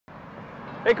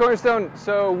Hey Cornerstone,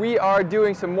 so we are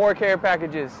doing some more care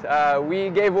packages.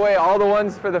 We gave away all the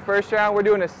ones for the first round. We're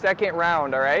doing a second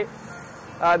round, all right?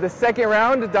 The second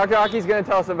round, Dr. Aki's gonna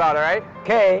tell us about, all right?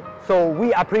 Okay, so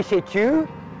we appreciate you,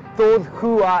 those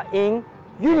who are in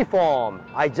uniform.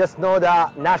 I just know the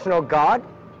National Guard,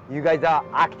 you guys are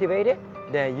activated,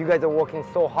 then you guys are working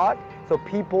so hard. So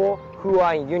people who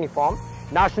are in uniform,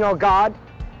 National Guard,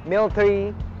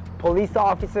 military, police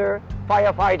officer,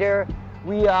 firefighter,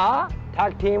 we are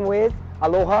tag team with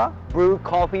Aloha Brew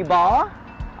Coffee Bar,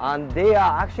 and they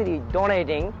are actually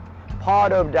donating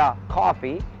part of the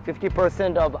coffee,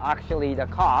 50% of actually the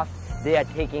cost they are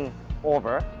taking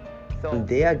over. So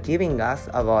they are giving us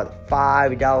about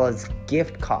 $5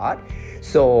 gift card.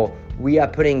 So we are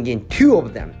putting in two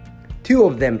of them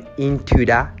into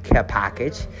the care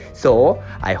package. So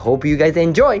I hope you guys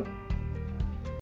enjoy.